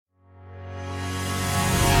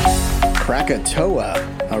Krakatoa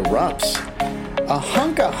erupts. A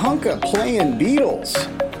hunka hunka playing Beatles.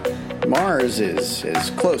 Mars is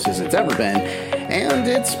as close as it's ever been, and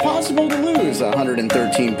it's possible to lose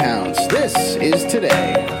 113 pounds. This is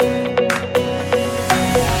Today.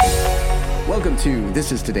 Welcome to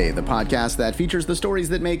This Is Today, the podcast that features the stories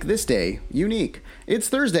that make this day unique. It's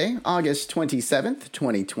Thursday, August 27th,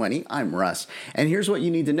 2020. I'm Russ, and here's what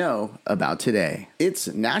you need to know about today. It's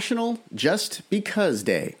National Just Because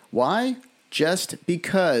Day. Why? Just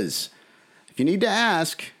because. If you need to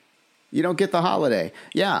ask, you don't get the holiday.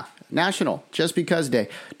 Yeah, National Just Because Day.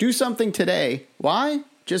 Do something today. Why?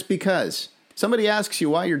 Just because. Somebody asks you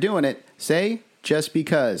why you're doing it, say just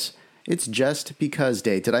because. It's Just Because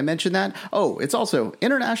Day. Did I mention that? Oh, it's also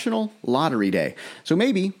International Lottery Day. So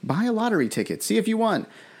maybe buy a lottery ticket. See if you won.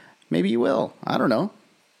 Maybe you will. I don't know.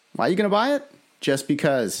 Why are you going to buy it? Just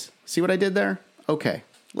because. See what I did there? Okay.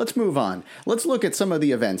 Let's move on. Let's look at some of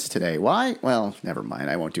the events today. Why? Well, never mind.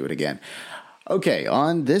 I won't do it again. Okay,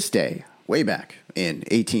 on this day, way back in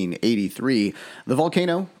 1883, the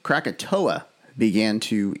volcano Krakatoa began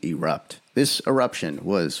to erupt. This eruption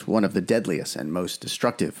was one of the deadliest and most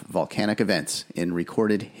destructive volcanic events in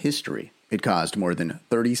recorded history. It caused more than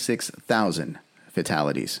 36,000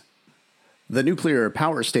 fatalities. The nuclear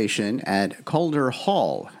power station at Calder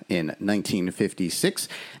Hall in 1956,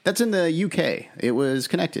 that's in the UK. It was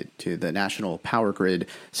connected to the national power grid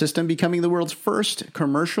system, becoming the world's first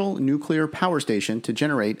commercial nuclear power station to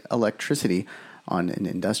generate electricity on an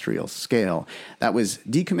industrial scale. That was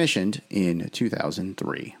decommissioned in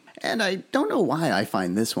 2003. And I don't know why I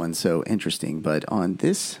find this one so interesting, but on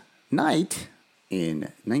this night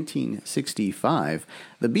in 1965,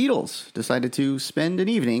 the Beatles decided to spend an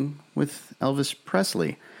evening with Elvis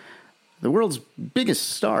Presley, the world's biggest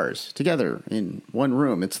stars, together in one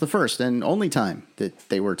room. It's the first and only time that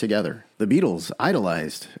they were together. The Beatles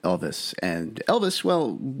idolized Elvis, and Elvis,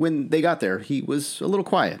 well, when they got there, he was a little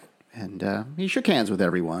quiet, and he shook hands with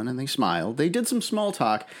everyone, and they smiled. They did some small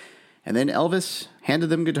talk, and then Elvis handed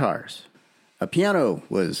them guitars. A piano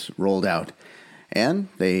was rolled out, and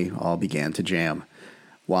they all began to jam.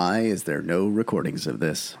 Why is there no recordings of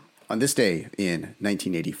this? On this day in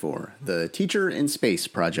 1984, the Teacher in Space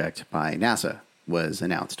project by NASA was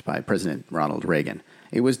announced by President Ronald Reagan.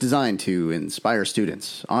 It was designed to inspire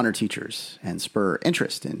students, honor teachers, and spur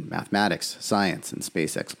interest in mathematics, science, and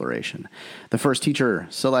space exploration. The first teacher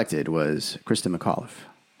selected was Christa McAuliffe.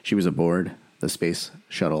 She was aboard the Space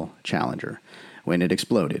Shuttle Challenger when it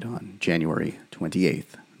exploded on January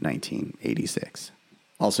 28th, 1986.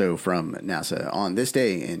 Also from NASA, on this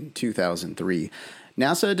day in 2003,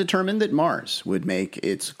 NASA determined that Mars would make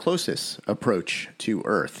its closest approach to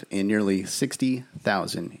Earth in nearly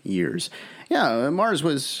 60,000 years. Yeah, Mars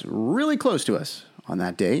was really close to us on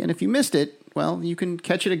that day, and if you missed it, well, you can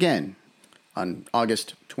catch it again on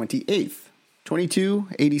August 28th,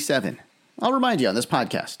 2287. I'll remind you on this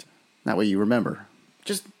podcast. That way you remember.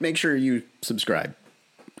 Just make sure you subscribe.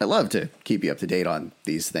 I love to keep you up to date on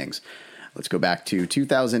these things. Let's go back to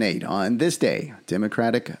 2008. On this day,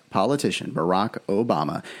 Democratic politician Barack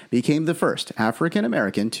Obama became the first African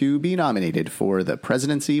American to be nominated for the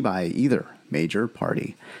presidency by either major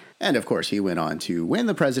party. And of course, he went on to win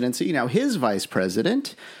the presidency. Now, his vice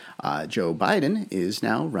president, Joe Biden, is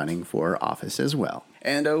now running for office as well.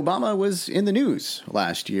 And Obama was in the news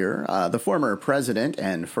last year. The former president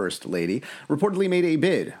and first lady reportedly made a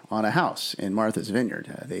bid on a house in Martha's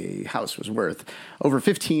Vineyard. The house was worth over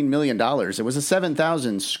 $15 million. It was a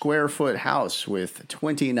 7,000 square foot house with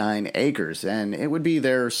 29 acres, and it would be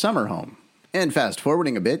their summer home. And fast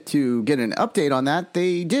forwarding a bit to get an update on that,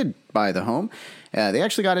 they did buy the home. They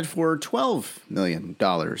actually got it for $12 million.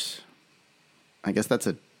 I guess that's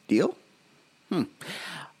a deal?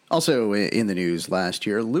 Also in the news last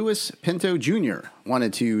year, Louis Pinto Jr.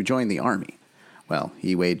 wanted to join the Army. Well,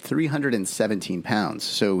 he weighed 317 pounds,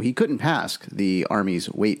 so he couldn't pass the Army's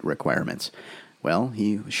weight requirements. Well,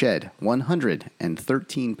 he shed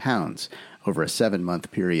 113 pounds over a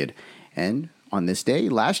 7-month period. And on this day,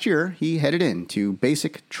 last year, he headed into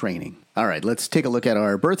basic training. All right, let's take a look at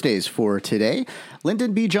our birthdays for today.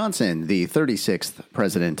 Lyndon B. Johnson, the 36th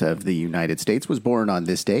President of the United States, was born on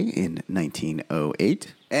this day in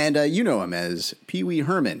 1908. And you know him as Pee Wee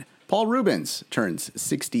Herman. Paul Rubens turns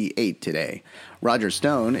 68 today. Roger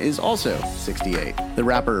Stone is also 68. The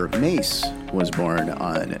rapper Mace was born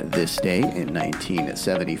on this day in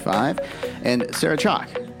 1975. And Sarah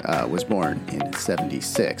Chalke was born in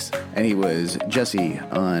 76. And he was Jesse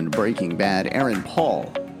on Breaking Bad. Aaron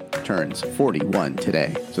Paul turns 41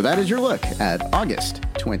 today. So that is your look at August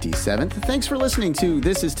 27th. Thanks for listening to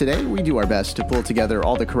This Is Today. We do our best to pull together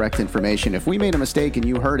all the correct information. If we made a mistake and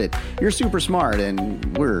you heard it, you're super smart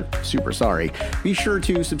and we're super sorry. Be sure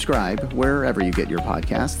to subscribe wherever you get your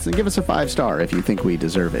podcasts and give us a 5-star if you think we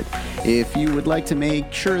deserve it. If you would like to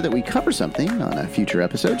make sure that we cover something on a future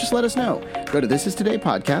episode, just let us know. Go to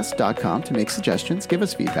thististodaypodcast.com to make suggestions, give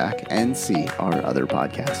us feedback, and see our other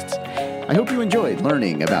podcasts. I hope you enjoyed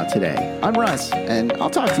learning about today. I'm Russ, and I'll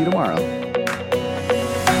talk to you tomorrow.